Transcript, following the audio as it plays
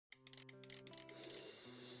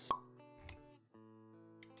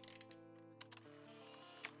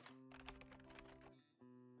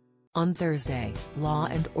On Thursday, Law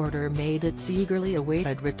 & Order made its eagerly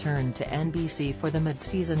awaited return to NBC for the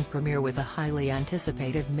mid-season premiere with a highly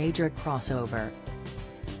anticipated major crossover.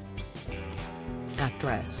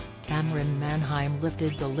 Actress Cameron Manheim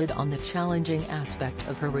lifted the lid on the challenging aspect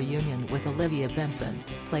of her reunion with Olivia Benson,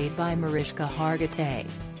 played by Mariska Hargitay.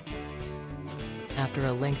 After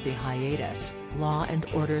a lengthy hiatus, Law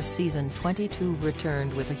 & Order Season 22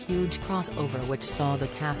 returned with a huge crossover which saw the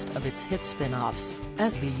cast of its hit spin-offs,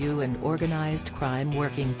 SVU and Organized Crime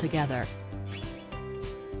working together.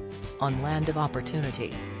 On Land of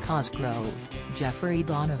Opportunity, Cosgrove, Jeffrey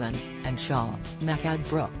Donovan, and Shaw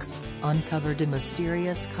McAdbrooks uncovered a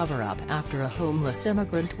mysterious cover-up after a homeless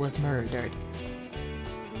immigrant was murdered.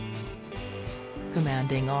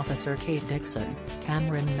 Commanding Officer Kate Dixon,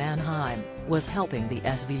 Cameron Manheim, was helping the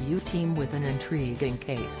SVU team with an intriguing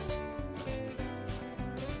case.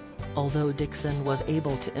 Although Dixon was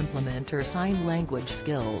able to implement her sign language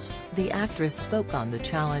skills, the actress spoke on the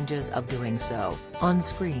challenges of doing so on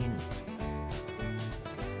screen.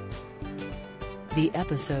 The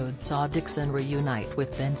episode saw Dixon reunite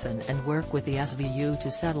with Benson and work with the SVU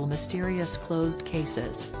to settle mysterious closed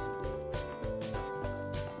cases.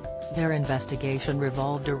 Their investigation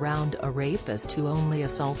revolved around a rapist who only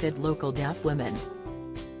assaulted local deaf women.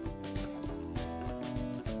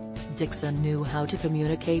 Dixon knew how to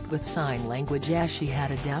communicate with sign language as she had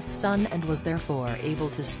a deaf son and was therefore able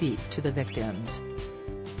to speak to the victims.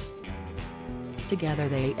 Together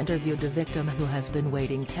they interviewed a victim who has been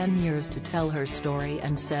waiting 10 years to tell her story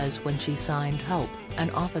and says when she signed help, an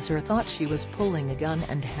officer thought she was pulling a gun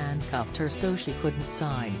and handcuffed her so she couldn't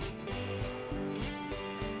sign.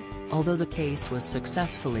 Although the case was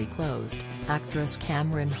successfully closed, actress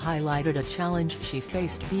Cameron highlighted a challenge she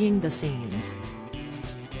faced being the scenes.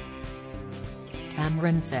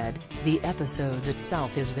 Cameron said, "The episode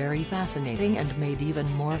itself is very fascinating and made even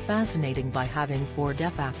more fascinating by having 4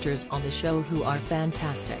 deaf actors on the show who are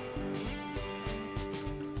fantastic.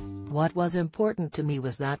 What was important to me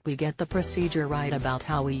was that we get the procedure right about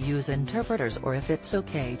how we use interpreters or if it's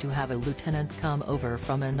okay to have a lieutenant come over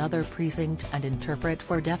from another precinct and interpret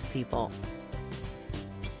for deaf people.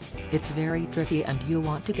 It's very tricky and you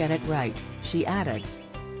want to get it right," she added.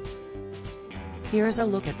 Here's a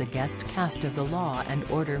look at the guest cast of the Law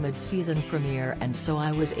 & Order mid-season premiere, and so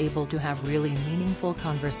I was able to have really meaningful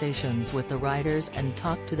conversations with the writers and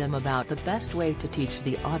talk to them about the best way to teach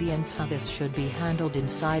the audience how this should be handled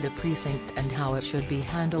inside a precinct and how it should be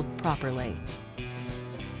handled properly.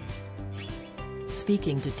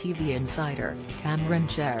 Speaking to TV Insider, Cameron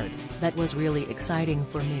shared, "That was really exciting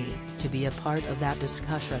for me, to be a part of that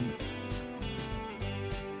discussion."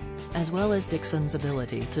 As well as Dixon's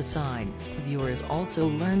ability to sign, viewers also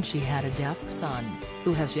learned she had a deaf son,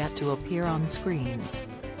 who has yet to appear on screens.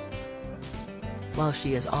 While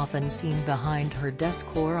she is often seen behind her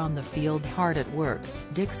desk or on the field hard at work,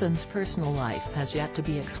 Dixon's personal life has yet to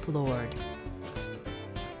be explored.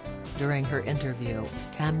 During her interview,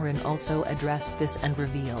 Cameron also addressed this and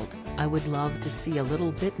revealed, "I would love to see a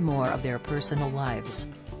little bit more of their personal lives."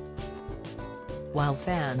 While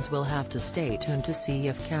fans will have to stay tuned to see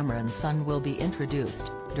if Cameron's son will be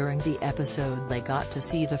introduced, during the episode they got to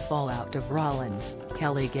see the fallout of Rollins'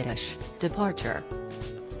 Kelly Giddish departure.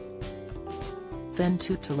 Finn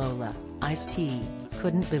Tutolola, Ice-T,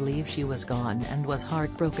 couldn't believe she was gone and was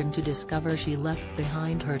heartbroken to discover she left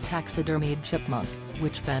behind her taxidermied chipmunk,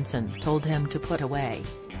 which Benson told him to put away.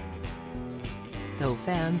 Though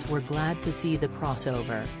fans were glad to see the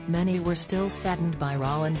crossover, many were still saddened by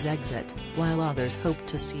Rollins' exit, while others hoped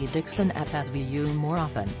to see Dixon at SVU more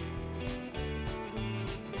often.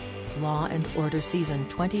 Law & Order Season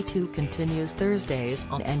 22 continues Thursdays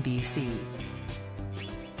on NBC.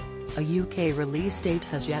 A UK release date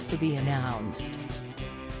has yet to be announced.